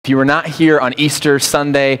If you were not here on Easter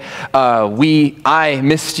Sunday, I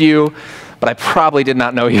missed you, but I probably did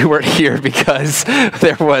not know you were here because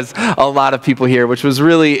there was a lot of people here, which was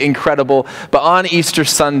really incredible. But on Easter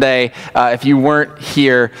Sunday, if you weren't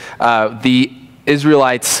here, the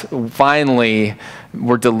Israelites finally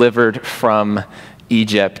were delivered from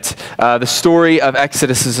Egypt. The story of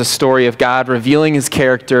Exodus is a story of God revealing his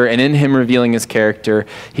character, and in him revealing his character,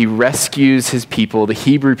 he rescues his people, the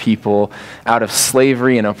Hebrew people, out of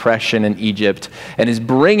slavery and oppression in Egypt, and is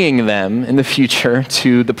bringing them in the future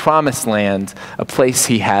to the promised land, a place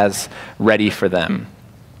he has ready for them.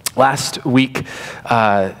 Last week,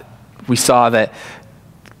 we saw that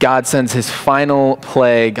God sends his final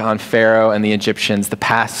plague on Pharaoh and the Egyptians, the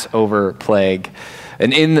Passover plague.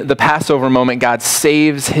 And in the Passover moment, God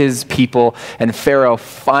saves his people, and Pharaoh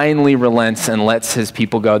finally relents and lets his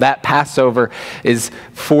people go. That Passover is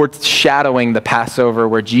foreshadowing the Passover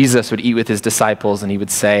where Jesus would eat with his disciples, and he would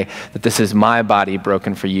say that this is my body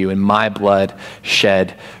broken for you and my blood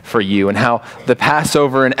shed for you. And how the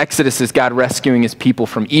Passover in Exodus is God rescuing his people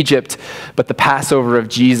from Egypt, but the Passover of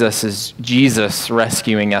Jesus is Jesus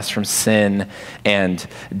rescuing us from sin and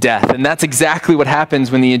death. And that's exactly what happens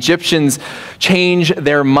when the Egyptians change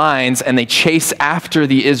their minds and they chase after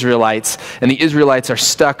the Israelites, and the Israelites are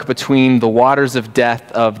stuck between the waters of death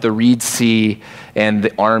of the Red Sea and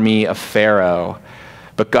the army of Pharaoh.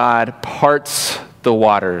 But God parts the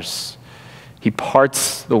waters. He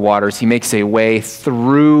parts the waters. He makes a way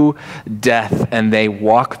through death, and they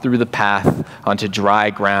walk through the path onto dry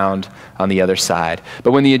ground on the other side.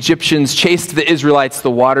 But when the Egyptians chased the Israelites,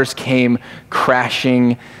 the waters came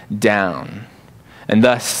crashing down. And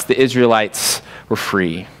thus the Israelites were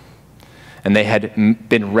free, and they had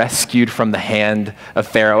been rescued from the hand of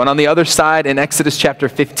Pharaoh. And on the other side, in Exodus chapter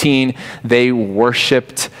 15, they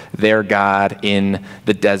worshiped their God in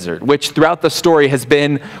the desert, which throughout the story has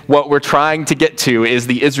been what we're trying to get to, is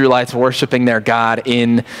the Israelites worshiping their God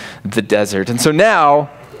in the desert. And so now,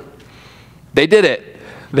 they did it.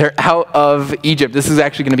 They're out of Egypt. This is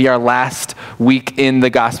actually going to be our last week in the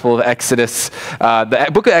Gospel of Exodus. The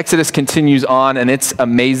book of Exodus continues on, and it's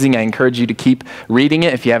amazing. I encourage you to keep reading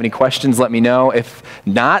it. If you have any questions, let me know. If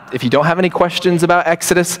not, if you don't have any questions about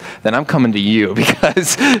Exodus, then I'm coming to you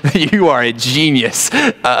because you are a genius.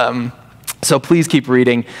 So please keep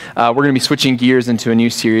reading. We're going to be switching gears into a new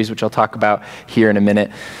series, which I'll talk about here in a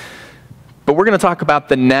minute. But we're going to talk about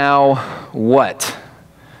the now what.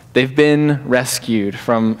 They've been rescued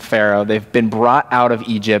from Pharaoh. They've been brought out of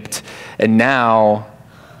Egypt, and now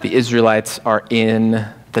the Israelites are in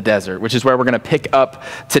the desert, which is where we're going to pick up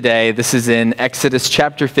today. This is in Exodus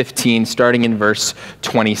chapter 15, starting in verse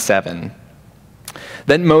 27.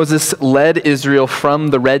 Then Moses led Israel from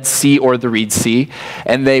the Red Sea, or the Red Sea,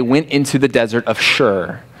 and they went into the desert of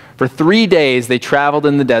Shur. For 3 days they traveled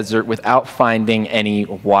in the desert without finding any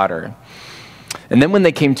water. And then when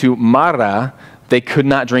they came to Marah, they could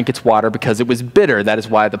not drink its water because it was bitter. That is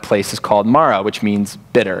why the place is called Marah, which means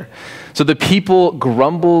bitter. So the people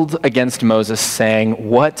grumbled against Moses, saying,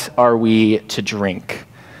 "What are we to drink?"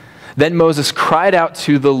 Then Moses cried out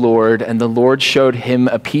to the Lord, and the Lord showed him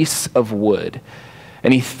a piece of wood.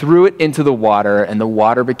 And he threw it into the water, and the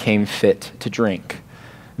water became fit to drink.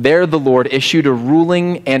 There the Lord issued a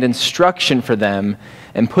ruling and instruction for them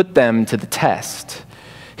and put them to the test.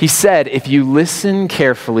 He said, "If you listen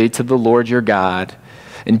carefully to the Lord your God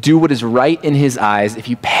and do what is right in his eyes, if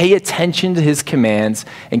you pay attention to his commands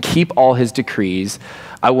and keep all his decrees,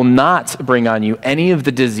 I will not bring on you any of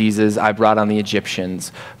the diseases I brought on the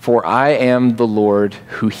Egyptians, for I am the Lord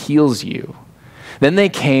who heals you." Then they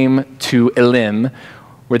came to Elim,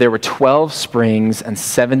 where there were 12 springs and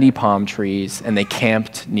 70 palm trees, and they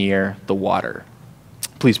camped near the water.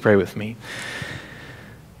 Please pray with me.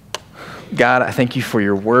 God, I thank you for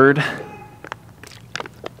your word,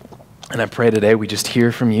 and I pray today we just hear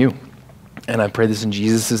from you, and I pray this in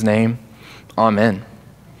Jesus' name, amen.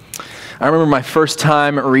 I remember my first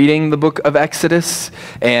time reading the book of Exodus,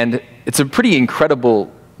 and it's a pretty incredible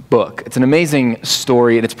book. It's an amazing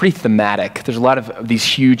story, and it's pretty thematic. There's a lot of these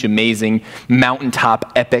huge, amazing,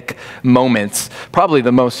 mountaintop, epic moments. Probably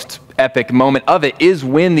the most epic moment of it is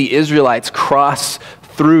when the Israelites cross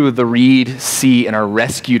through the Red Sea and are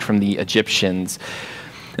rescued from the Egyptians.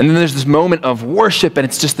 And then there's this moment of worship, and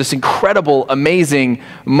it's just this incredible, amazing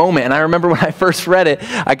moment. And I remember when I first read it,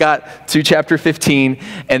 I got to chapter 15,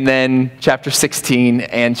 and then chapter 16,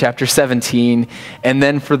 and chapter 17, and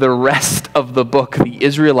then for the rest of the book, the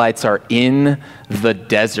Israelites are in the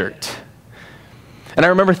desert. And I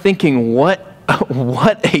remember thinking, what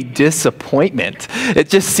what a disappointment. It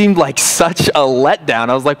just seemed like such a letdown.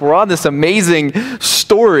 I was like, we're on this amazing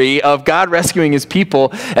story of God rescuing his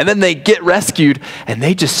people, and then they get rescued, and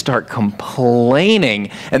they just start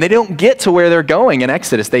complaining, and they don't get to where they're going in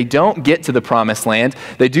Exodus. They don't get to the promised land.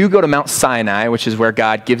 They do go to Mount Sinai, which is where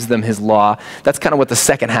God gives them his law. That's kind of what the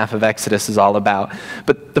second half of Exodus is all about.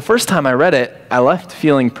 But the first time I read it, I left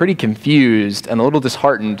feeling pretty confused and a little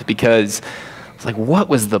disheartened, because it's like, what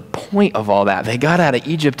was the point of all that? They got out of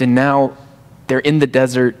Egypt and now they're in the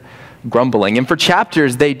desert grumbling. And for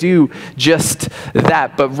chapters, they do just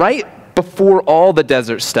that. But right before all the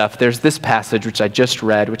desert stuff, there's this passage, which I just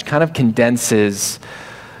read, which kind of condenses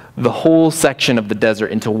the whole section of the desert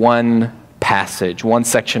into one passage, one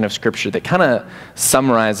section of Scripture that kind of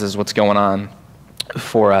summarizes what's going on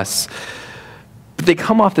for us. But they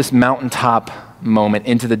come off this mountaintop moment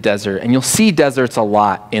into the desert, and you'll see deserts a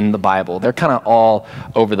lot in the Bible. They're kind of all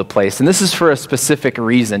over the place, and this is for a specific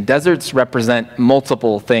reason. Deserts represent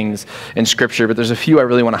multiple things in Scripture, but there's a few I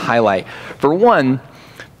really want to highlight. For one,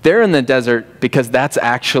 they're in the desert because that's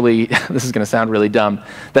actually, this is going to sound really dumb,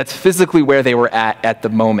 that's physically where they were at the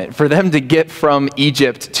moment. For them to get from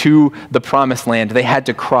Egypt to the promised land, they had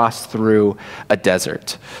to cross through a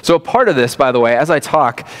desert. So a part of this, by the way, as I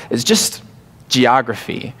talk, is just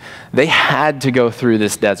geography. They had to go through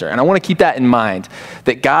this desert. And I want to keep that in mind,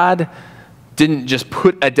 that God didn't just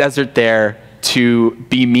put a desert there to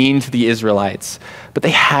be mean to the Israelites, but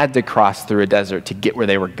they had to cross through a desert to get where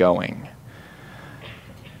they were going.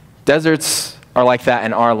 Deserts are like that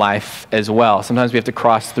in our life as well. Sometimes we have to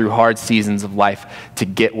cross through hard seasons of life to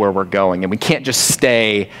get where we're going. And we can't just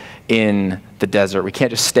stay in the desert. We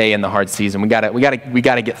can't just stay in the hard season. We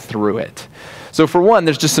gotta get through it. So for one,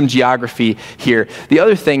 there's just some geography here. The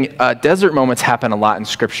other thing, desert moments happen a lot in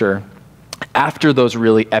Scripture after those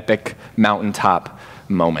really epic mountaintop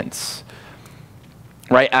moments.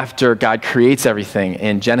 Right after God creates everything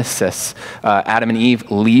in Genesis, Adam and Eve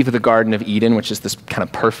leave the Garden of Eden, which is this kind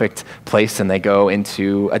of perfect place, and they go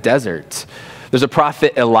into a desert. There's a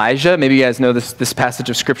prophet Elijah. Maybe you guys know this passage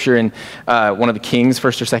of Scripture in one of the Kings,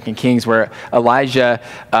 1st or 2nd Kings, where Elijah,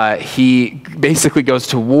 he basically goes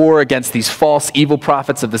to war against these false evil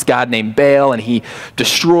prophets of this god named Baal, and he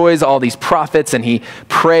destroys all these prophets, and he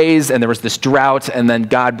prays, and there was this drought, and then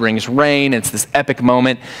God brings rain. It's this epic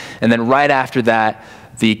moment. And then right after that,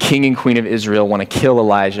 the king and queen of Israel want to kill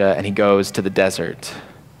Elijah, and he goes to the desert.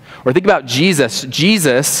 Or think about Jesus.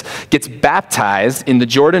 Jesus gets baptized in the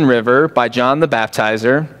Jordan River by John the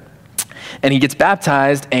Baptizer, and he gets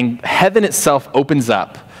baptized, and heaven itself opens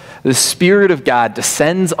up. The Spirit of God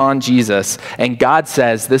descends on Jesus, and God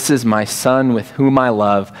says, "This is my Son with whom I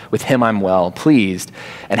love, with him I'm well pleased."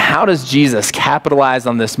 And how does Jesus capitalize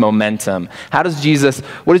on this momentum? What does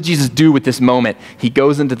Jesus do with this moment? He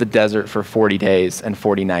goes into the desert for 40 days and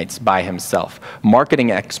 40 nights by himself.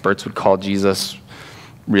 Marketing experts would call Jesus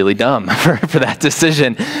really dumb for that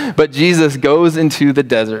decision. But Jesus goes into the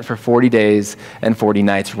desert for 40 days and 40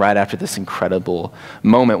 nights right after this incredible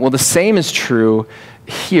moment. Well, the same is true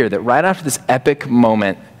here, that right after this epic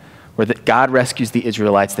moment where God rescues the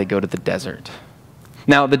Israelites, they go to the desert.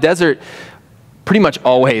 Now, the desert pretty much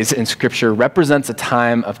always in Scripture represents a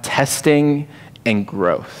time of testing and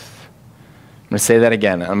growth. I'm going to say that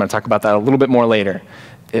again. I'm going to talk about that a little bit more later.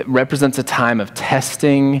 It represents a time of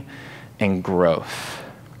testing and growth.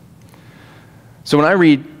 So when I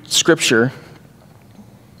read Scripture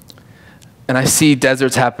and I see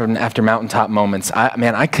deserts happen after mountaintop moments,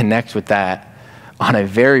 I connect with that on a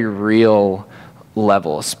very real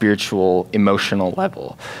level, a spiritual, emotional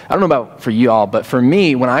level. I don't know about for you all, but for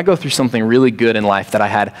me, when I go through something really good in life that I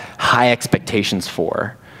had high expectations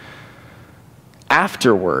for,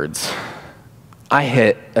 afterwards, I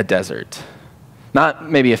hit a desert.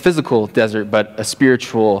 Not maybe a physical desert, but a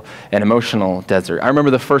spiritual and emotional desert. I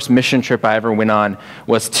remember the first mission trip I ever went on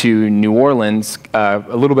was to New Orleans, a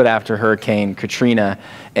little bit after Hurricane Katrina,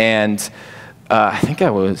 and I think I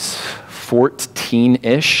was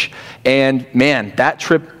 14-ish, and man, that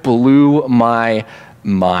trip blew my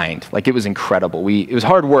mind. Like, it was incredible. It was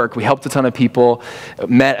hard work. We helped a ton of people,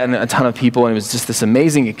 met a ton of people, and it was just this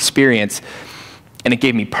amazing experience. And it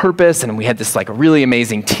gave me purpose, and we had this like a really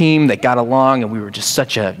amazing team that got along, and we were just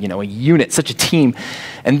such a unit, such a team.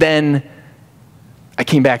 And then I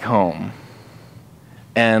came back home,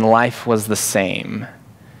 and life was the same.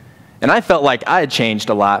 And I felt like I had changed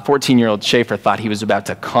a lot. 14-year-old Shaefer thought he was about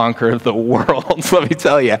to conquer the world, so let me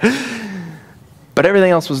tell you. But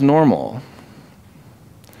everything else was normal.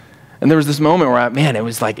 And there was this moment where,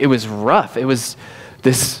 it was rough. It was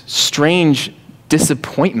this strange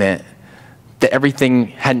disappointment that everything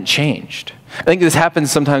hadn't changed. I think this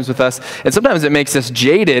happens sometimes with us, and sometimes it makes us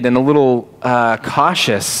jaded and a little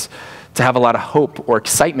cautious to have a lot of hope or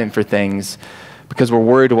excitement for things because we're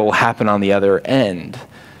worried what will happen on the other end.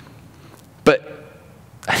 But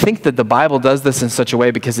I think that the Bible does this in such a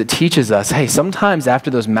way because it teaches us, hey, sometimes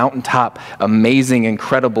after those mountaintop, amazing,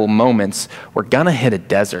 incredible moments, we're going to hit a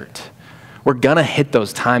desert. We're going to hit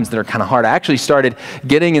those times that are kind of hard. I actually started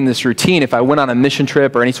getting in this routine if I went on a mission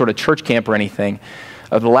trip or any sort of church camp or anything.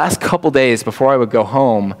 Of the last couple days before I would go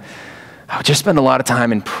home, I would just spend a lot of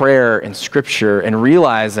time in prayer and scripture and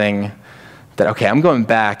realizing that, okay, I'm going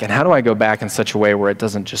back, and how do I go back in such a way where it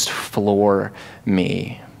doesn't just floor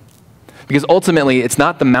me? Because ultimately, it's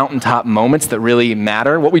not the mountaintop moments that really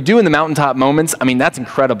matter. What we do in the mountaintop moments, I mean, that's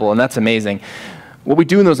incredible and that's amazing. What we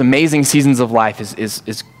do in those amazing seasons of life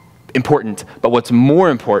is important, but what's more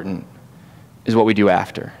important is what we do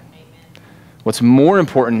after. What's more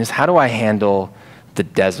important is how do I handle the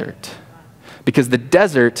desert? Because the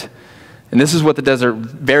desert, and this is what the desert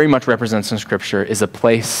very much represents in Scripture, is a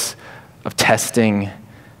place of testing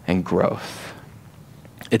and growth.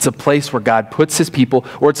 It's a place where God puts his people,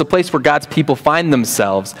 or it's a place where God's people find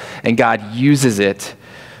themselves, and God uses it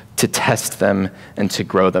to test them and to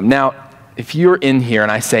grow them. Now, if you're in here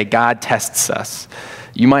and I say God tests us,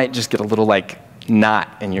 you might just get a little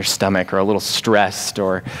knot in your stomach or a little stressed,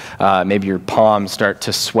 or maybe your palms start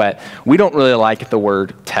to sweat. We don't really like the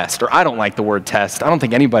word test, or I don't like the word test. I don't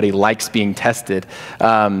think anybody likes being tested.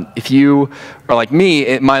 If you are like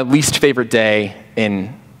me, my least favorite day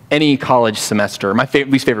in any college semester, my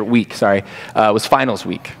least favorite week, was finals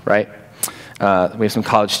week, right? We have some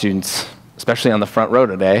college students, especially on the front row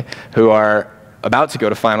today, who are about to go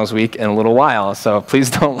to finals week in a little while, so please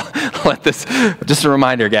don't let this, just a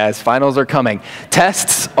reminder, guys, finals are coming.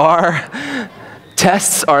 Tests are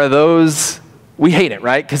those, we hate it,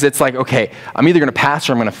 right? Because it's like, okay, I'm either going to pass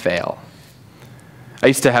or I'm going to fail. I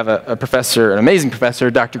used to have a professor, an amazing professor,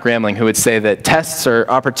 Dr. Gramling, who would say that tests are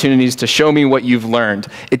opportunities to show me what you've learned.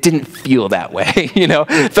 It didn't feel that way,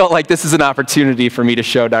 It felt like this is an opportunity for me to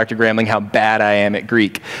show Dr. Gramling how bad I am at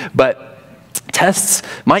Greek. But tests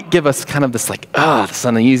might give us kind of this this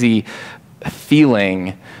uneasy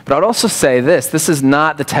feeling. But I would also say this is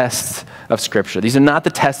not the tests of Scripture. These are not the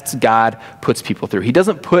tests God puts people through. He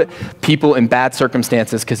doesn't put people in bad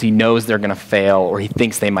circumstances because he knows they're going to fail, or he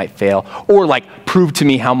thinks they might fail, or prove to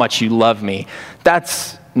me how much you love me.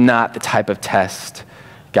 That's not the type of test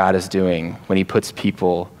God is doing when he puts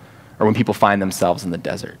people, or when people find themselves in the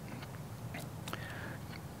desert.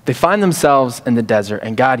 They find themselves in the desert,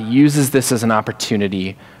 and God uses this as an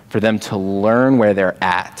opportunity for them to learn where they're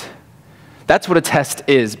at. That's what a test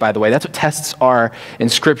is, by the way. That's what tests are in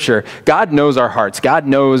Scripture. God knows our hearts. God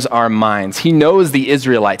knows our minds. He knows the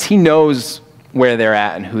Israelites. He knows where they're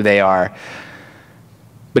at and who they are.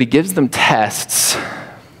 But he gives them tests,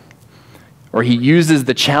 or he uses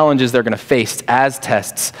the challenges they're going to face as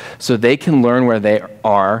tests so they can learn where they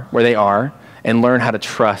are, and learn how to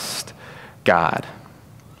trust God.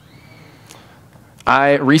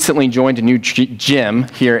 I recently joined a new gym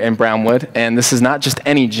here in Brownwood, and this is not just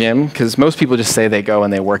any gym, because most people just say they go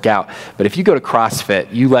and they work out. But if you go to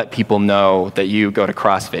CrossFit, you let people know that you go to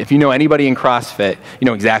CrossFit. If you know anybody in CrossFit, you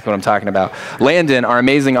know exactly what I'm talking about. Landon, our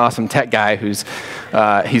amazing, awesome tech guy, who's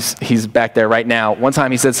he's back there right now. One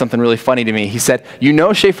time he said something really funny to me. He said, "You know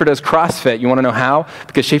Shaefer does CrossFit. You want to know how?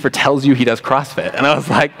 Because Shaefer tells you he does CrossFit." And I was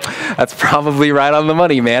like, that's probably right on the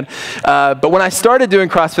money, man. But when I started doing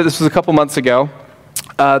CrossFit, this was a couple months ago,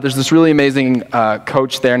 there's this really amazing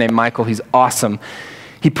coach there named Michael. He's awesome.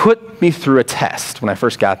 He put me through a test when I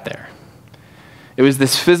first got there. It was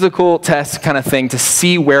this physical test kind of thing to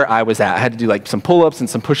see where I was at. I had to do some pull-ups and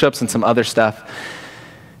some push-ups and some other stuff.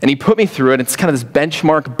 And he put me through it. It's kind of this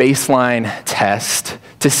benchmark baseline test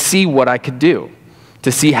to see what I could do,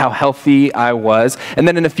 to see how healthy I was. And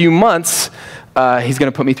then in a few months, he's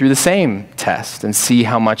going to put me through the same test and see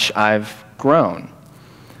how much I've grown.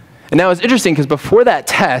 And now it's interesting because before that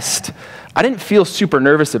test, I didn't feel super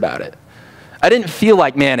nervous about it. I didn't feel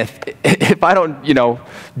like, man, if I don't,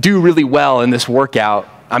 do really well in this workout,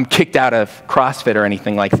 I'm kicked out of CrossFit or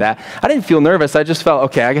anything like that. I didn't feel nervous. I just felt,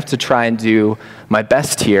 okay, I have to try and do my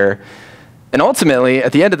best here. And ultimately,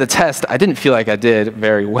 at the end of the test, I didn't feel like I did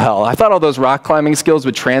very well. I thought all those rock climbing skills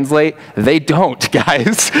would translate. They don't,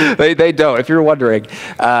 guys. They don't, if you're wondering.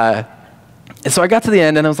 And so I got to the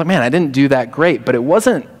end, and I was like, man, I didn't do that great. But it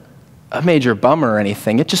wasn't a major bummer or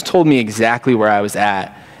anything. It just told me exactly where I was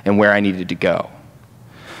at and where I needed to go.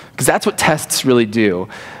 Because that's what tests really do.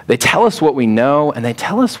 They tell us what we know, and they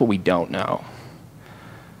tell us what we don't know.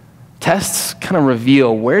 Tests kind of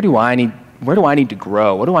reveal, where do I need to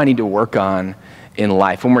grow? What do I need to work on in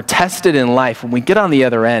life. When we're tested in life, when we get on the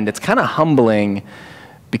other end, it's kind of humbling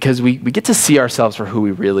because we get to see ourselves for who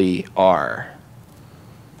we really are.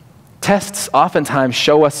 Tests oftentimes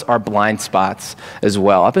show us our blind spots as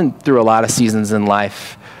well. I've been through a lot of seasons in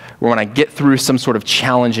life where when I get through some sort of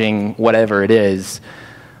challenging whatever it is,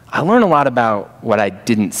 I learn a lot about what I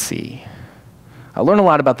didn't see. I learn a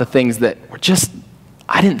lot about the things that were just,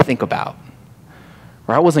 I didn't think about,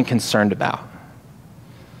 or I wasn't concerned about.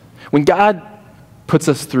 When God puts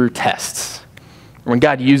us through tests, when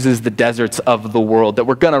God uses the deserts of the world that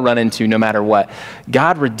we're going to run into no matter what,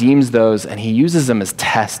 God redeems those and he uses them as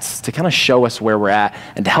tests to kind of show us where we're at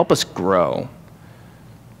and to help us grow.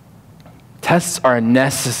 Tests are a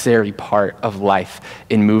necessary part of life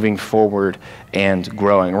in moving forward and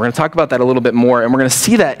growing. We're going to talk about that a little bit more, and we're going to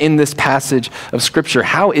see that in this passage of Scripture.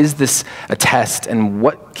 How is this a test, and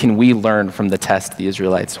what can we learn from the test the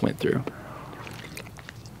Israelites went through?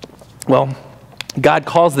 Well, God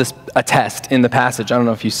calls this a test in the passage. I don't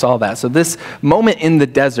know if you saw that. So this moment in the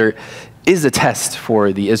desert is a test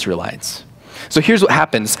for the Israelites. So here's what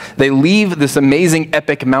happens. They leave this amazing,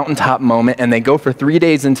 epic mountaintop moment, and they go for 3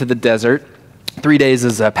 days into the desert. 3 days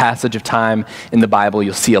is a passage of time in the Bible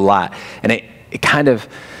you'll see a lot. And it kind of,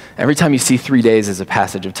 every time you see 3 days as a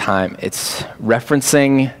passage of time, it's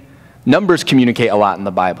referencing, numbers communicate a lot in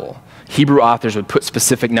the Bible. Hebrew authors would put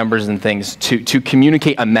specific numbers and things to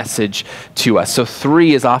communicate a message to us. So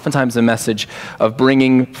 3 is oftentimes a message of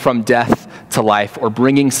bringing from death to life or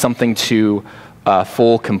bringing something to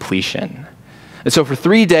full completion. And so for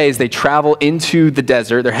 3 days, they travel into the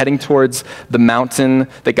desert. They're heading towards the mountain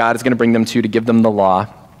that God is going to bring them to give them the law.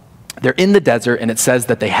 They're in the desert, and it says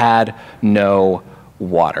that they had no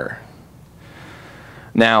water.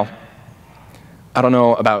 Now, I don't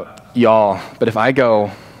know about y'all, but if I go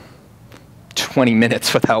 20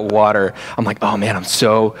 minutes without water, I'm like, oh man, I'm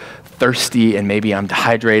so thirsty and maybe I'm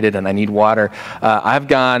dehydrated and I need water. I've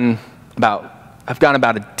gone about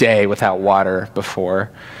a day without water before.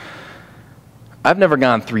 I've never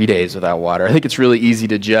gone 3 days without water. I think it's really easy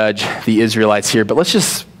to judge the Israelites here, but let's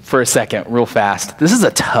just, for a second, real fast, this is a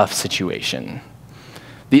tough situation.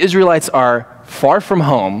 The Israelites are far from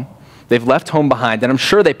home. They've left home behind, and I'm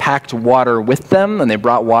sure they packed water with them and they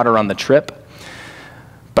brought water on the trip.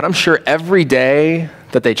 But I'm sure every day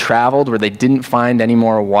that they traveled where they didn't find any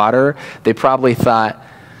more water, they probably thought,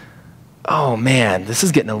 oh man, this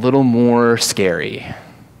is getting a little more scary.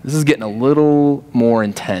 This is getting a little more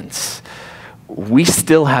intense. We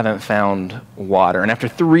still haven't found water. And after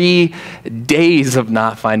 3 days of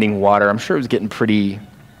not finding water, I'm sure it was getting pretty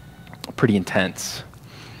intense.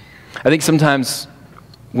 I think sometimes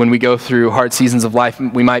when we go through hard seasons of life,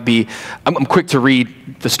 we might be, I'm quick to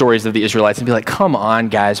read the stories of the Israelites and be like, come on,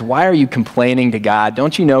 guys, why are you complaining to God?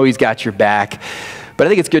 Don't you know he's got your back? But I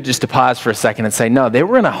think it's good just to pause for a second and say, no, they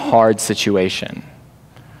were in a hard situation.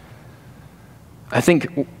 I think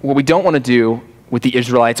what we don't want to do with the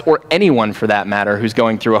Israelites, or anyone for that matter who's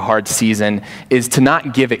going through a hard season, is to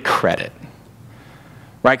not give it credit.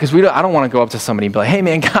 Right? Because I don't want to go up to somebody and be like, hey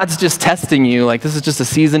man, God's just testing you. Like, this is just a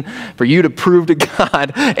season for you to prove to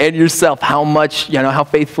God and yourself how much, how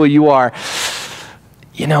faithful you are.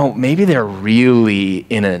 Maybe they're really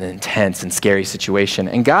in an intense and scary situation.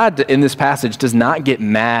 And God, in this passage, does not get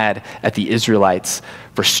mad at the Israelites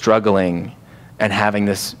for struggling and having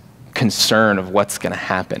this concern of what's going to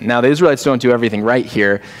happen. Now, the Israelites don't do everything right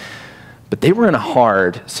here, but they were in a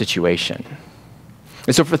hard situation.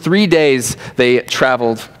 And so for 3 days, they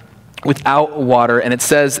traveled without water. And it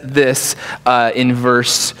says this in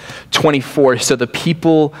verse 24. So the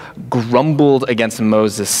people grumbled against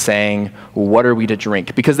Moses, saying, what are we to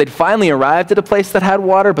drink? Because they'd finally arrived at a place that had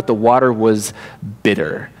water, but the water was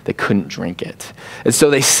bitter. They couldn't drink it. And so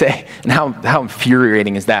they say, and how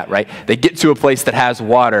infuriating is that, right? They get to a place that has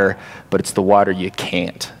water, but it's the water you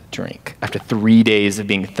can't drink after 3 days of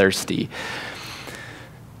being thirsty.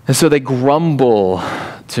 And so they grumble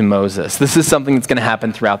to Moses. This is something that's going to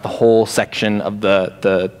happen throughout the whole section of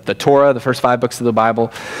the Torah, the first 5 books of the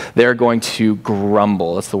Bible. They're going to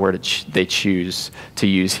grumble. That's the word they choose to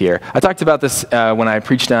use here. I talked about this when I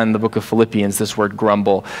preached on the book of Philippians, this word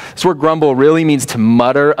grumble. This word grumble really means to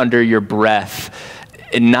mutter under your breath,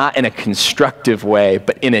 and not in a constructive way,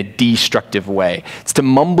 but in a destructive way. It's to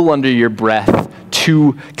mumble under your breath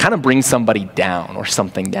to kind of bring somebody down or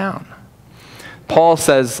something down. Paul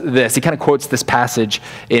says this, he kind of quotes this passage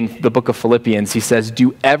in the book of Philippians. He says,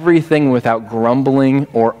 do everything without grumbling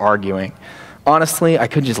or arguing. Honestly, I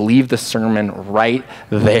could just leave the sermon right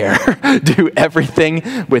there. Do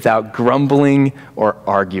everything without grumbling or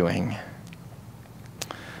arguing.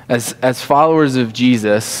 As followers of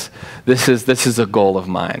Jesus, this is a goal of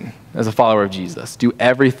mine. As a follower of Jesus, do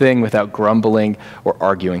everything without grumbling or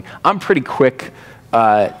arguing. I'm pretty quick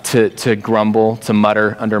to grumble, to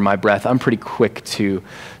mutter under my breath. I'm pretty quick to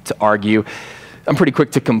argue. I'm pretty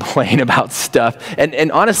quick to complain about stuff.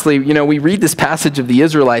 And honestly, we read this passage of the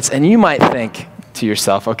Israelites, and you might think to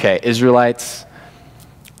yourself, okay, Israelites,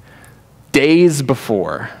 days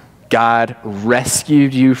before God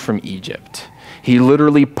rescued you from Egypt, he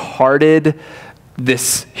literally parted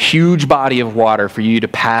this huge body of water for you to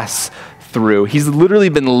pass through. He's literally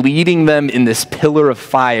been leading them in this pillar of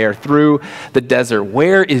fire through the desert.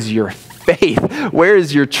 Where is your faith? Where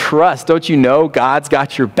is your trust? Don't you know God's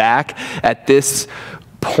got your back at this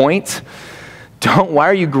point? Why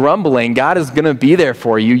are you grumbling? God is going to be there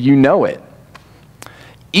for you. You know it.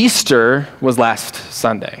 Easter was last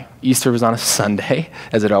Sunday. Easter was on a Sunday,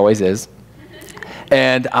 as it always is.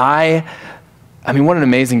 And I mean, what an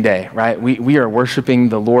amazing day, right? We are worshiping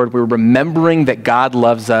the Lord. We're remembering that God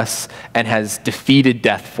loves us and has defeated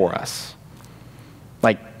death for us.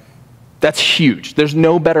 Like, that's huge. There's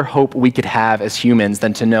no better hope we could have as humans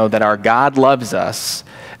than to know that our God loves us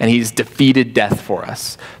and he's defeated death for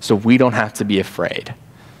us, so we don't have to be afraid.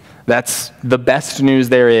 That's the best news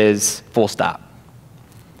there is, full stop.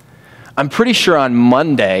 I'm pretty sure on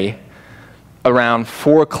Monday, around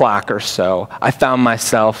 4 o'clock or so, I found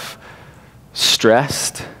myself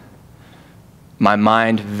stressed, my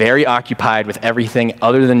mind very occupied with everything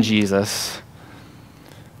other than Jesus,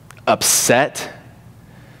 upset,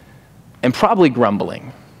 and probably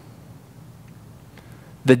grumbling.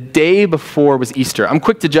 The day before was Easter. I'm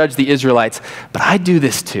quick to judge the Israelites, but I do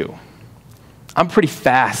this too. I'm pretty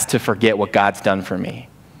fast to forget what God's done for me.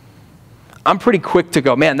 I'm pretty quick to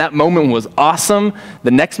go, man, that moment was awesome.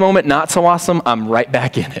 The next moment, not so awesome. I'm right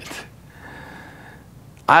back in it.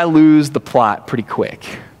 I lose the plot pretty quick.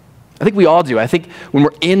 I think we all do. I think when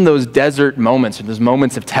we're in those desert moments or those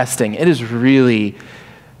moments of testing, it is really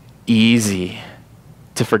easy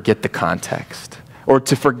to forget the context or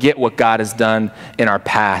to forget what God has done in our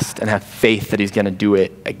past and have faith that he's going to do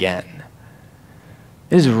it again.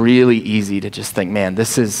 It is really easy to just think, man,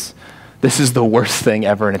 this is the worst thing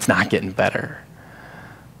ever and it's not getting better.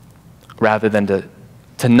 Rather than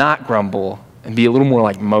to not grumble and be a little more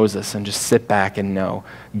like Moses and just sit back and know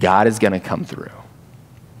God is going to come through.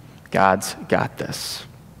 God's got this.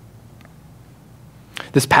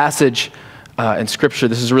 This passage in Scripture,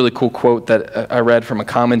 this is a really cool quote that I read from a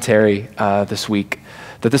commentary this week,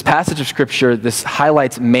 that this passage of Scripture, this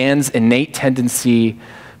highlights man's innate tendency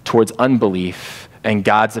towards unbelief and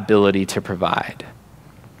God's ability to provide.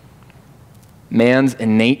 Man's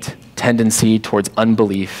innate tendency towards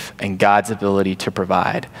unbelief and God's ability to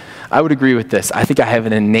provide. I would agree with this. I think I have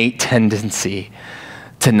an innate tendency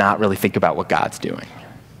to not really think about what God's doing.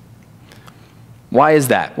 Why is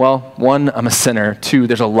that? Well, 1, I'm a sinner. 2,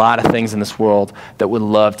 there's a lot of things in this world that would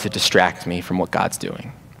love to distract me from what God's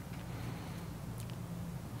doing.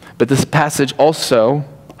 But this passage also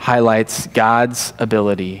highlights God's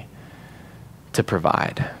ability to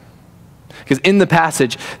provide. Because in the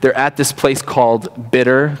passage, they're at this place called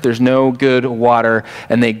bitter. There's no good water,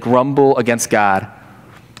 and they grumble against God.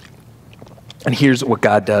 And here's what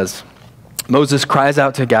God does. Moses cries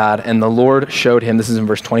out to God, and the Lord showed him, this is in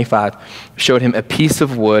verse 25, showed him a piece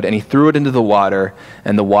of wood, and he threw it into the water,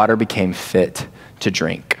 and the water became fit to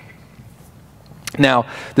drink. Now,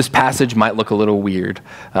 this passage might look a little weird.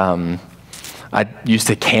 I used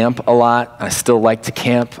to camp a lot. I still like to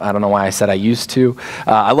camp. I don't know why I said I used to.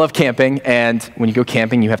 I love camping, and when you go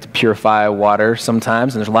camping, you have to purify water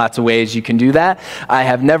sometimes, and there's lots of ways you can do that. I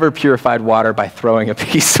have never purified water by throwing a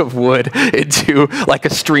piece of wood into like a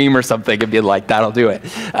stream or something and being like, that'll do it.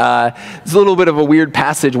 It's a little bit of a weird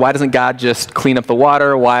passage. Why doesn't God just clean up the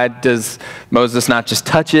water? Why does Moses not just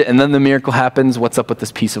touch it, and then the miracle happens? What's up with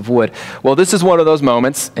this piece of wood? Well, this is one of those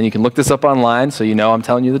moments, and you can look this up online, so you know I'm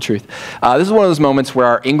telling you the truth. This is one of those moments where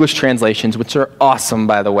our English translations, which are awesome,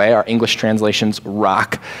 by the way, our English translations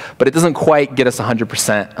rock, but it doesn't quite get us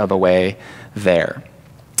 100% of the way there.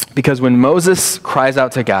 Because when Moses cries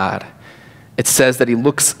out to God, it says that he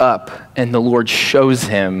looks up and the Lord shows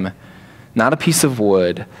him not a piece of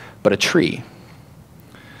wood, but a tree.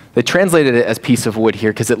 They translated it as piece of wood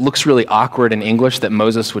here because it looks really awkward in English that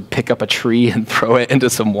Moses would pick up a tree and throw it into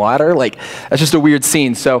some water. Like, that's just a weird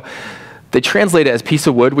scene. So they translate it as piece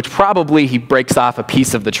of wood, which probably he breaks off a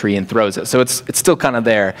piece of the tree and throws it. So it's still kind of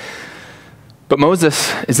there. But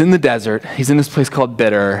Moses is in the desert. He's in this place called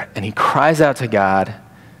Bitter, and he cries out to God.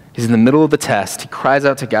 He's in the middle of the test. He cries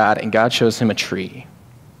out to God, and God shows him a tree.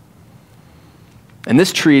 And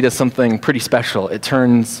this tree does something pretty special. It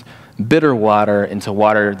turns bitter water into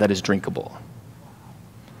water that is drinkable.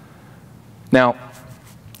 Now,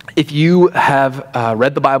 if you have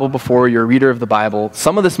read the Bible before, you're a reader of the Bible,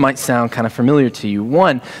 some of this might sound kind of familiar to you.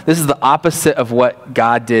 One, this is the opposite of what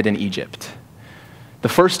God did in Egypt. The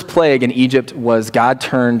first plague in Egypt was God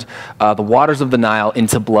turned the waters of the Nile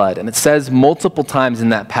into blood. And it says multiple times in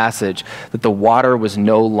that passage that the water was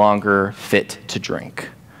no longer fit to drink.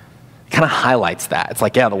 It kind of highlights that. It's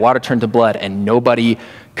like, yeah, the water turned to blood and nobody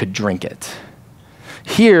could drink it.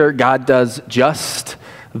 Here, God does just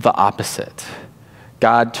the opposite.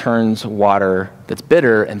 God turns water that's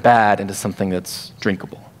bitter and bad into something that's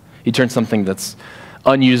drinkable. He turns something that's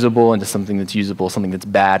unusable into something that's usable, something that's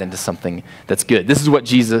bad into something that's good. This is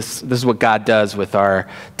what God does with our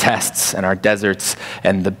tests and our deserts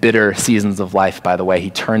and the bitter seasons of life, by the way. He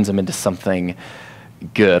turns them into something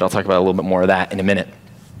good. I'll talk about a little bit more of that in a minute.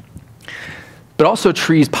 But also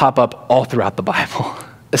trees pop up all throughout the Bible,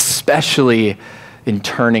 especially in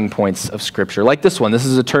turning points of Scripture. Like this one, this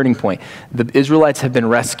is a turning point. The Israelites have been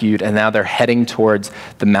rescued, and now they're heading towards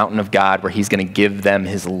the mountain of God where he's going to give them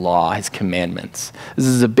his law, his commandments. This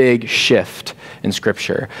is a big shift in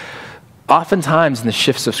Scripture. Oftentimes in the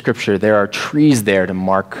shifts of Scripture, there are trees there to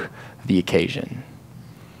mark the occasion.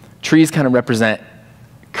 Trees kind of represent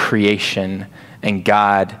creation and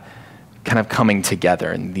God kind of coming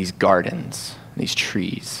together in these gardens, these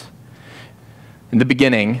trees. In the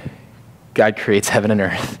beginning, God creates heaven and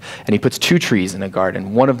earth, and he puts two trees in a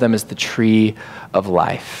garden. One of them is the tree of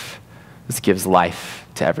life. This gives life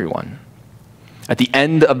to everyone. At the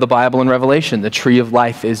end of the Bible in Revelation, the tree of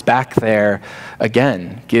life is back there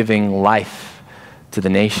again, giving life to the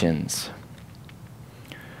nations.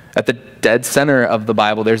 At the dead center of the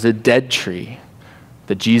Bible, there's a dead tree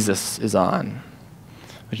that Jesus is on,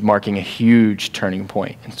 which is marking a huge turning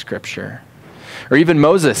point in Scripture. Or even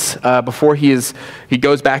Moses, before he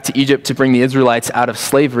goes back to Egypt to bring the Israelites out of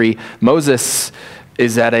slavery, Moses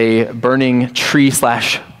is at a burning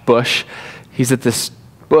tree/bush. He's at this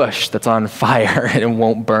bush that's on fire and it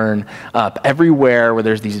won't burn up. Everywhere where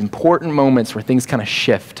there's these important moments where things kind of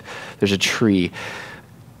shift, there's a tree.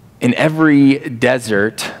 In every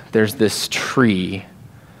desert, there's this tree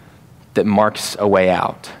that marks a way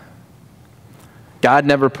out. God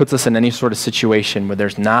never puts us in any sort of situation where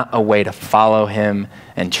there's not a way to follow him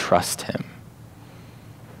and trust him.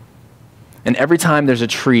 And every time there's a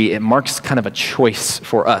tree, it marks kind of a choice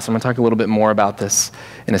for us. I'm going to talk a little bit more about this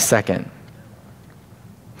in a second.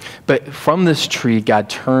 But from this tree,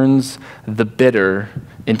 God turns the bitter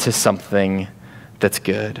into something that's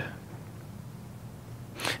good.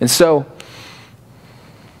 And so,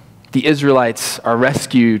 the Israelites are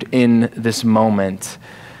rescued in this moment.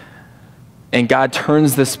 And God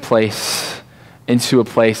turns this place into a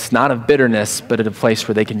place not of bitterness, but a place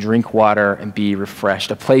where they can drink water and be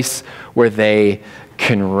refreshed, a place where they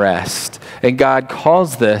can rest. And God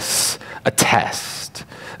calls this a test.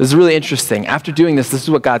 This is really interesting. After doing this is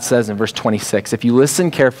what God says in verse 26. If you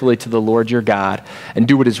listen carefully to the Lord your God and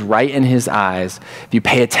do what is right in his eyes, if you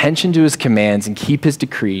pay attention to his commands and keep his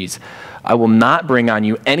decrees, I will not bring on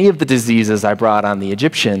you any of the diseases I brought on the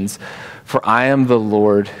Egyptians, for I am the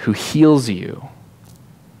Lord who heals you.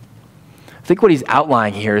 I think what he's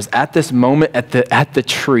outlining here is at this moment at the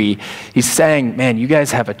tree, he's saying, man, you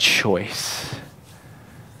guys have a choice.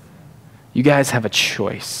 You guys have a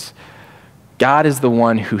choice. God is the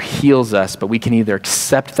one who heals us, but we can either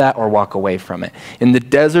accept that or walk away from it. In the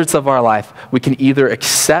deserts of our life, we can either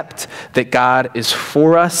accept that God is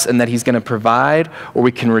for us and that he's going to provide, or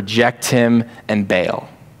we can reject him and bail.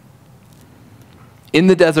 In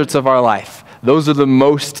the deserts of our life, those are the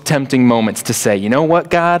most tempting moments to say, you know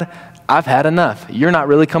what, God, I've had enough. You're not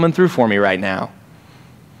really coming through for me right now.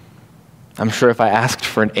 I'm sure if I asked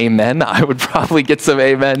for an amen, I would probably get some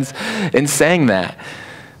amens in saying that.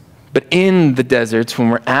 But in the deserts, when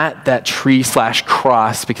we're at that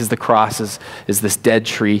tree/cross, because the cross is this dead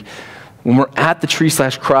tree, when we're at the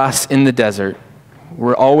tree/cross in the desert,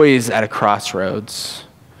 we're always at a crossroads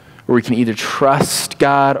where we can either trust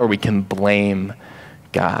God or we can blame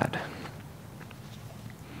God.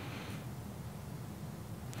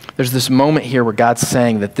 There's this moment here where God's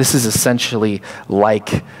saying that this is essentially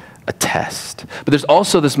like a test. But there's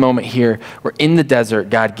also this moment here where in the desert,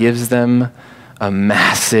 God gives them a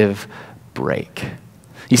massive break.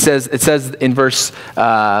 It says in verse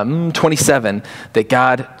 27 that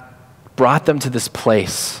God brought them to this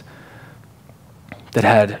place that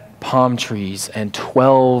had palm trees and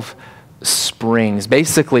 12 springs.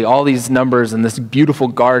 Basically, all these numbers in this beautiful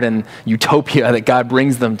garden utopia that God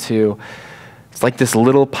brings them to. It's like this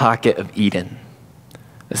little pocket of Eden.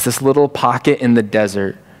 It's this little pocket in the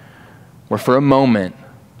desert where for a moment,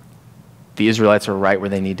 the Israelites are right where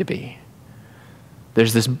they need to be.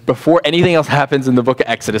 There's this, before anything else happens in the book of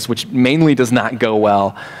Exodus, which mainly does not go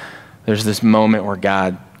well, there's this moment where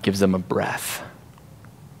God gives them a breath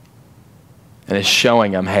and is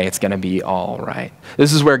showing them, hey, it's going to be all right.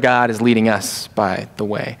 This is where God is leading us, by the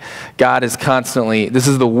way. God is constantly, this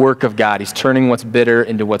is the work of God. He's turning what's bitter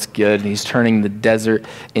into what's good, and he's turning the desert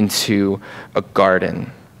into a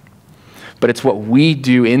garden. But it's what we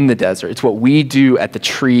do in the desert, it's what we do at the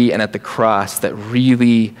tree and at the cross that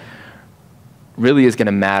really is going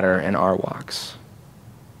to matter in our walks.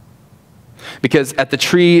 Because at the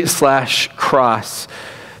tree/cross,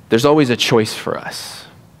 there's always a choice for us.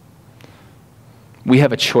 We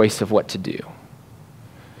have a choice of what to do.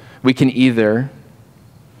 We can either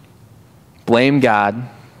blame God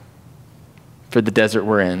for the desert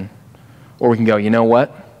we're in, or we can go, you know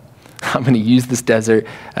what? I'm going to use this desert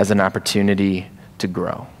as an opportunity to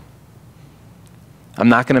grow. I'm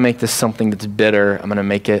not going to make this something that's bitter. I'm going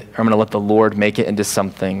to let the Lord make it into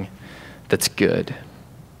something that's good.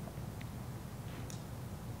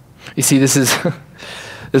 You see, this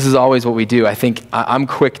is always what we do. I think I'm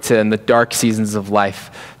quick to, in the dark seasons of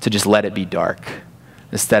life, to just let it be dark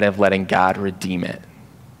instead of letting God redeem it.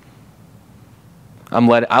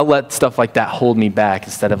 I'll let stuff like that hold me back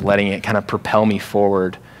instead of letting it kind of propel me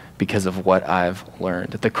forward because of what I've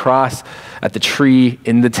learned. At the cross, at the tree,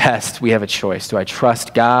 in the test, we have a choice. Do I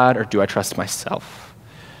trust God or do I trust myself?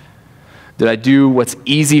 Did I do what's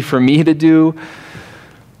easy for me to do?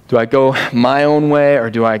 Do I go my own way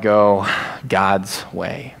or do I go God's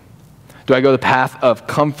way? Do I go the path of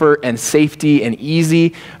comfort and safety and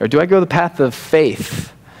easy, or do I go the path of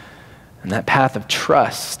faith and that path of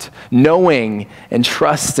trust, knowing and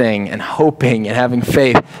trusting and hoping and having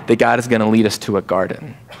faith that God is going to lead us to a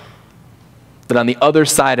garden? That on the other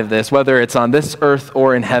side of this, whether it's on this earth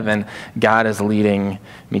or in heaven, God is leading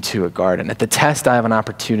me to a garden. At the test, I have an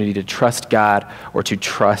opportunity to trust God or to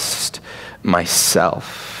trust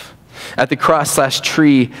myself. At the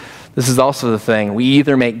cross/tree, this is also the thing. We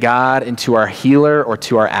either make God into our healer or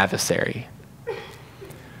to our adversary.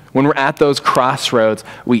 When we're at those crossroads,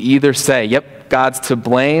 we either say, yep, God's to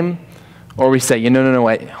blame, or we say, no,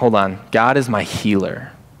 wait, hold on. God is my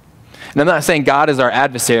healer. And I'm not saying God is our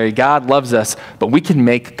adversary. God loves us, but we can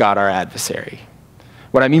make God our adversary.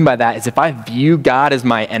 What I mean by that is if I view God as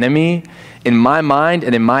my enemy, in my mind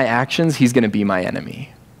and in my actions, he's going to be my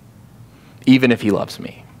enemy, even if he loves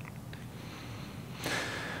me.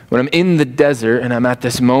 When I'm in the desert and I'm at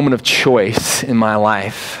this moment of choice in my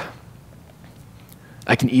life,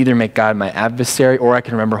 I can either make God my adversary, or I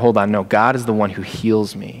can remember, hold on, no, God is the one who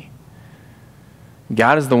heals me.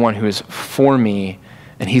 God is the one who is for me,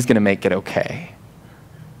 and he's going to make it okay.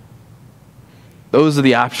 Those are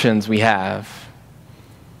the options we have.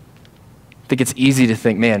 I think it's easy to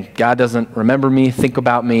think, man, God doesn't remember me, think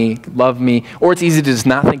about me, love me, or it's easy to just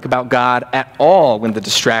not think about God at all when the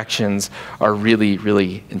distractions are really,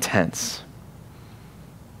 really intense.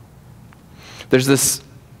 There's this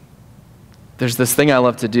thing I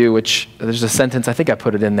love to do, which there's a sentence, I think I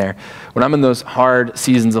put it in there. When I'm in those hard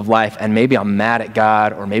seasons of life and maybe I'm mad at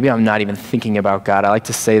God or maybe I'm not even thinking about God, I like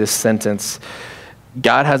to say this sentence: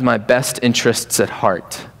 God has my best interests at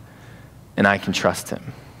heart and I can trust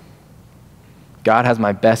him. God has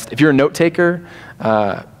my best. If you're a note taker,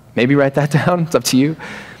 maybe write that down. It's up to you.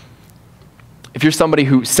 If you're somebody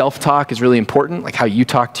who self-talk is really important, like how you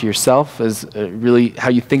talk to yourself is really how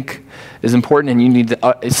you think is important, and you need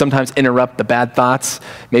to sometimes interrupt the bad thoughts,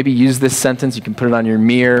 maybe use this sentence. You can put it on your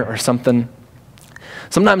mirror or something.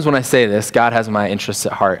 Sometimes when I say this, God has my interests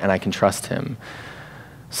at heart and I can trust him,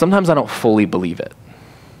 sometimes I don't fully believe it.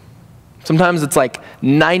 Sometimes it's like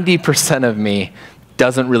 90% of me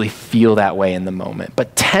doesn't really feel that way in the moment.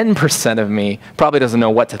 But 10% of me probably doesn't know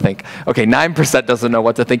what to think. Okay, 9% doesn't know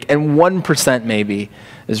what to think, and 1% maybe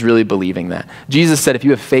is really believing that. Jesus said if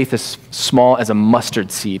you have faith as small as a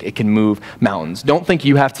mustard seed, it can move mountains. Don't think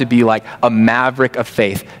you have to be like a maverick of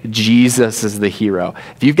faith. Jesus is the hero.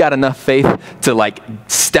 If you've got enough faith to like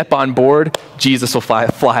step on board, Jesus will fly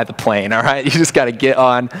the plane, all right? You just got to get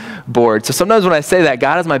on board. So sometimes when I say that,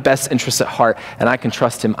 God has my best interests at heart and I can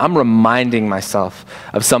trust him, I'm reminding myself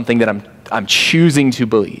of something that I'm choosing to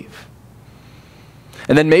believe.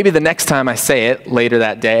 And then maybe the next time I say it, later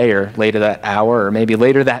that day or later that hour or maybe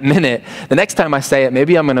later that minute, the next time I say it,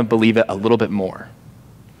 maybe I'm going to believe it a little bit more.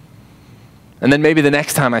 And then maybe the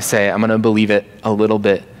next time I say it, I'm going to believe it a little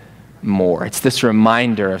bit more. It's this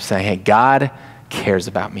reminder of saying, hey, God cares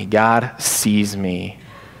about me. God sees me,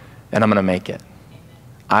 and I'm going to make it.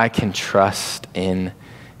 I can trust in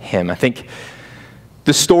him. I think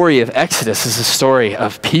the story of Exodus is a story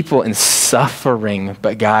of people in suffering,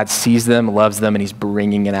 but God sees them, loves them, and he's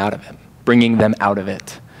bringing them out of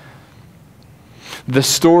it. The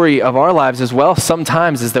story of our lives as well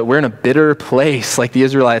sometimes is that we're in a bitter place like the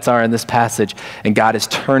Israelites are in this passage, and God is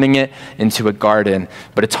turning it into a garden.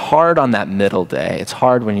 But it's hard on that middle day. It's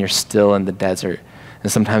hard when you're still in the desert,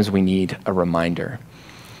 and sometimes we need a reminder.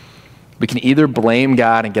 We can either blame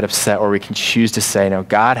God and get upset, or we can choose to say, no,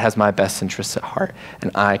 God has my best interests at heart,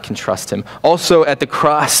 and I can trust him. Also, at the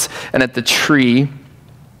cross and at the tree,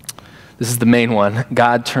 this is the main one,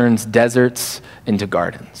 God turns deserts into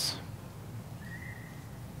gardens.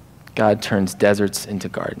 God turns deserts into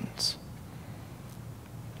gardens.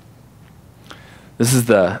 This is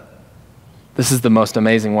the most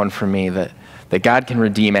amazing one for me, that God can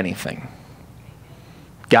redeem anything.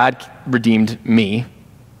 God redeemed me.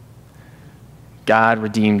 God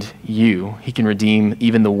redeemed you. He can redeem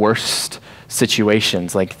even the worst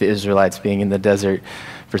situations, like the Israelites being in the desert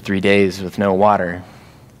for 3 days with no water.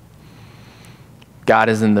 God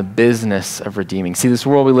is in the business of redeeming. See, this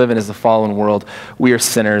world we live in is a fallen world. We are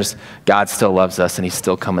sinners. God still loves us, and he's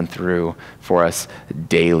still coming through for us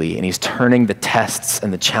daily. And he's turning the tests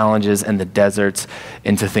and the challenges and the deserts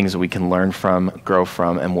into things that we can learn from, grow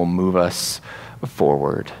from, and will move us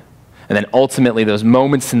forward. And then ultimately, those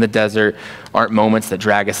moments in the desert aren't moments that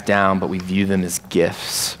drag us down, but we view them as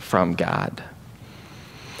gifts from God.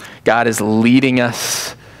 God is leading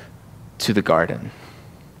us to the garden.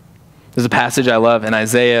 There's a passage I love in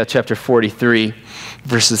Isaiah chapter 43,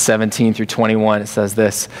 verses 17 through 21. It says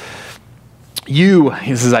this,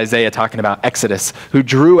 this is Isaiah talking about Exodus, who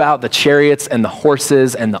drew out the chariots and the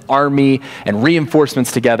horses and the army and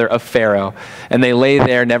reinforcements together of Pharaoh, and they lay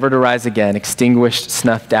there never to rise again, extinguished,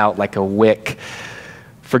 snuffed out like a wick.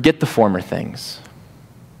 Forget the former things.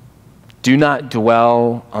 Do not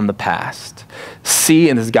dwell on the past. See,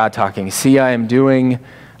 and this is God talking, see, I am doing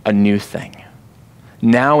a new thing.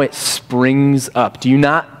 Now it springs up. Do you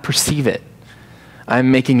not perceive it? I'm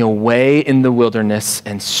making a way in the wilderness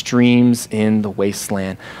and streams in the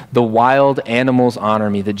wasteland. The wild animals honor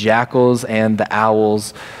me, the jackals and the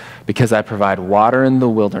owls, because I provide water in the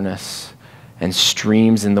wilderness and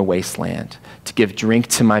streams in the wasteland to give drink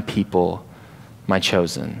to my people, my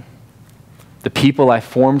chosen. The people I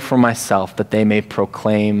formed for myself, that they may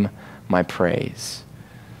proclaim my praise.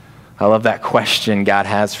 I love that question God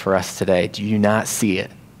has for us today. Do you not see it?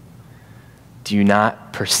 Do you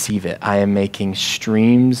not perceive it? I am making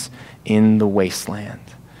streams in the wasteland.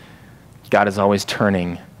 God is always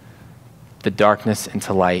turning the darkness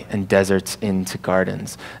into light and deserts into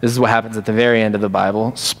gardens. This is what happens at the very end of the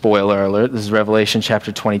Bible. Spoiler alert, this is Revelation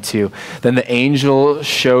chapter 22. Then the angel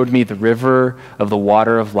showed me the river of the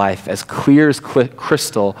water of life, as clear as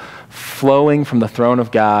crystal, flowing from the throne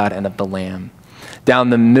of God and of the Lamb.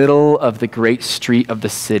 Down the middle of the great street of the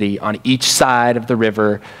city, on each side of the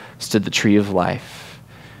river, stood the tree of life,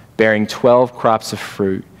 bearing 12 crops of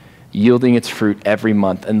fruit, yielding its fruit every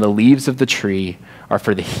month, and the leaves of the tree are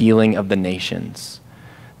for the healing of the nations.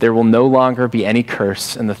 There will no longer be any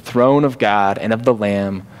curse, and the throne of God and of the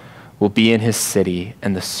Lamb will be in his city,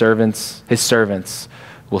 and his servants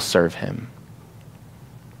will serve him.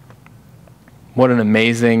 What an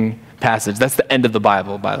amazing passage. That's the end of the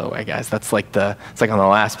Bible, by the way, guys. It's like on the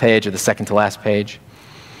last page or the second to last page.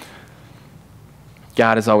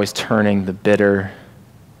 God is always turning the bitter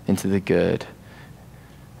into the good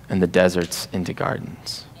and the deserts into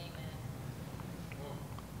gardens.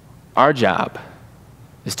 Our job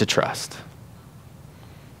is to trust.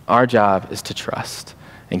 Our job is to trust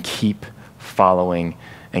and keep following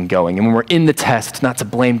and going. And when we're in the test, not to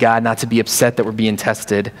blame God, not to be upset that we're being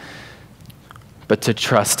tested, but to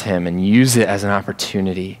trust him and use it as an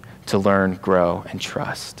opportunity to learn, grow, and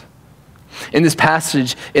trust. In this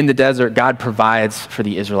passage in the desert, God provides for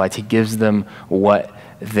the Israelites. He gives them what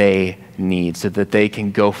they need so that they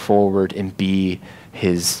can go forward and be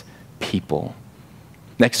his people.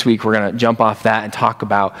 Next week, we're going to jump off that and talk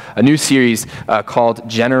about a new series called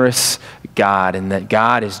Generous God, and that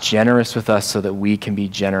God is generous with us so that we can be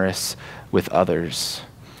generous with others.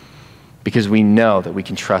 Because we know that we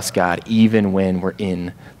can trust God even when we're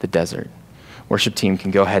in the desert. Worship team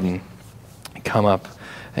can go ahead and come up,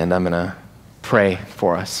 and I'm going to pray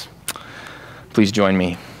for us. Please join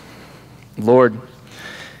me. Lord,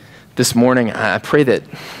 this morning I pray that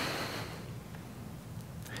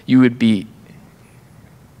you would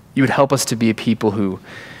help us to be a people who,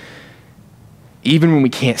 even when we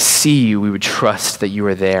can't see you, we would trust that you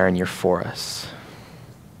are there and you're for us.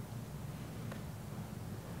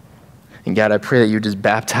 And God, I pray that you would just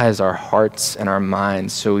baptize our hearts and our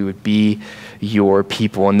minds so we would be your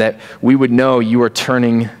people, and that we would know you are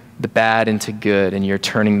turning the bad into good, and you're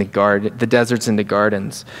turning the deserts into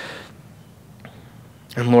gardens.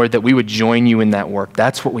 And Lord, that we would join you in that work.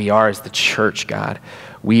 That's what we are as the church, God.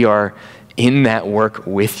 We are in that work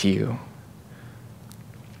with you.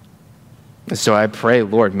 And so I pray,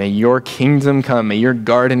 Lord, may your kingdom come, may your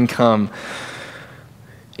garden come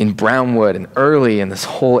in Brownwood and Early and this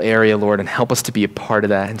whole area, Lord, and help us to be a part of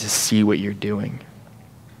that and to see what you're doing.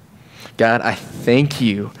 God, I thank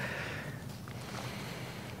you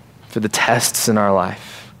for the tests in our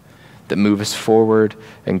life that move us forward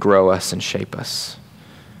and grow us and shape us.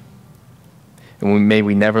 And may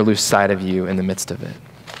we never lose sight of you in the midst of it.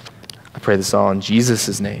 I pray this all in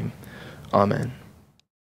Jesus' name. Amen.